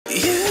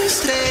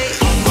stay.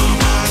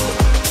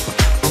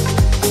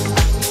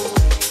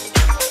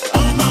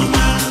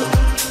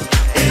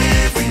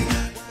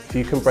 If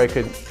you can break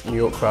a New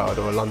York crowd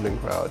or a London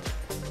crowd,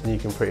 then you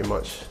can pretty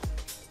much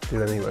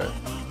do anywhere.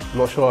 I'm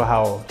not sure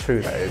how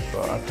true that is,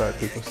 but I've heard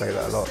people say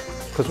that a lot.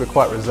 Because we're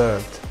quite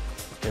reserved,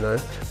 you know?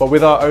 But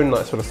with our own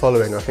like, sort of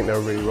following, I think they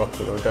were really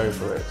rocking or going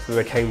for it. So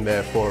they came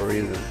there for a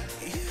reason.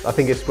 I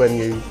think it's when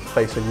you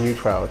face a new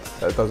crowd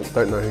that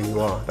don't know who you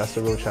are. That's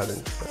the real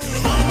challenge.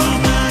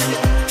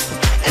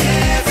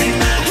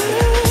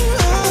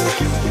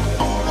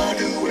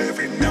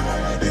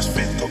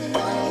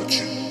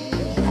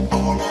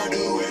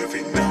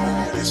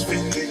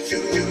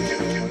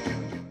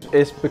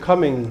 It's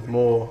becoming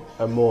more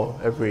and more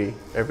every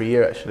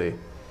year actually.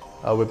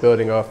 We're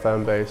building our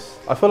fan base.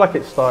 I feel like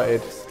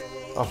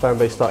our fan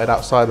base started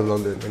outside of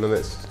London and then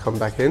it's come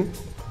back in.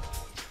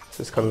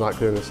 So it's kind of like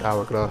doing this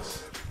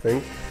hourglass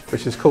thing,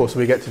 which is cool. So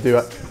we get to do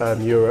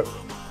Europe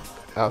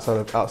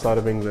outside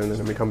of England, and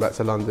then we come back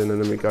to London and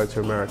then we go to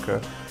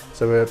America.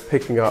 So we're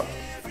picking up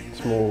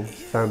small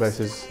fan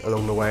bases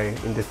along the way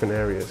in different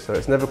areas. So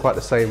it's never quite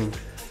the same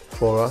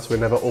for us. We're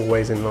never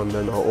always in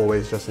London or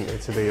always just in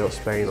Italy or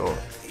Spain or,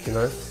 you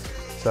know,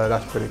 so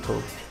that's pretty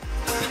cool.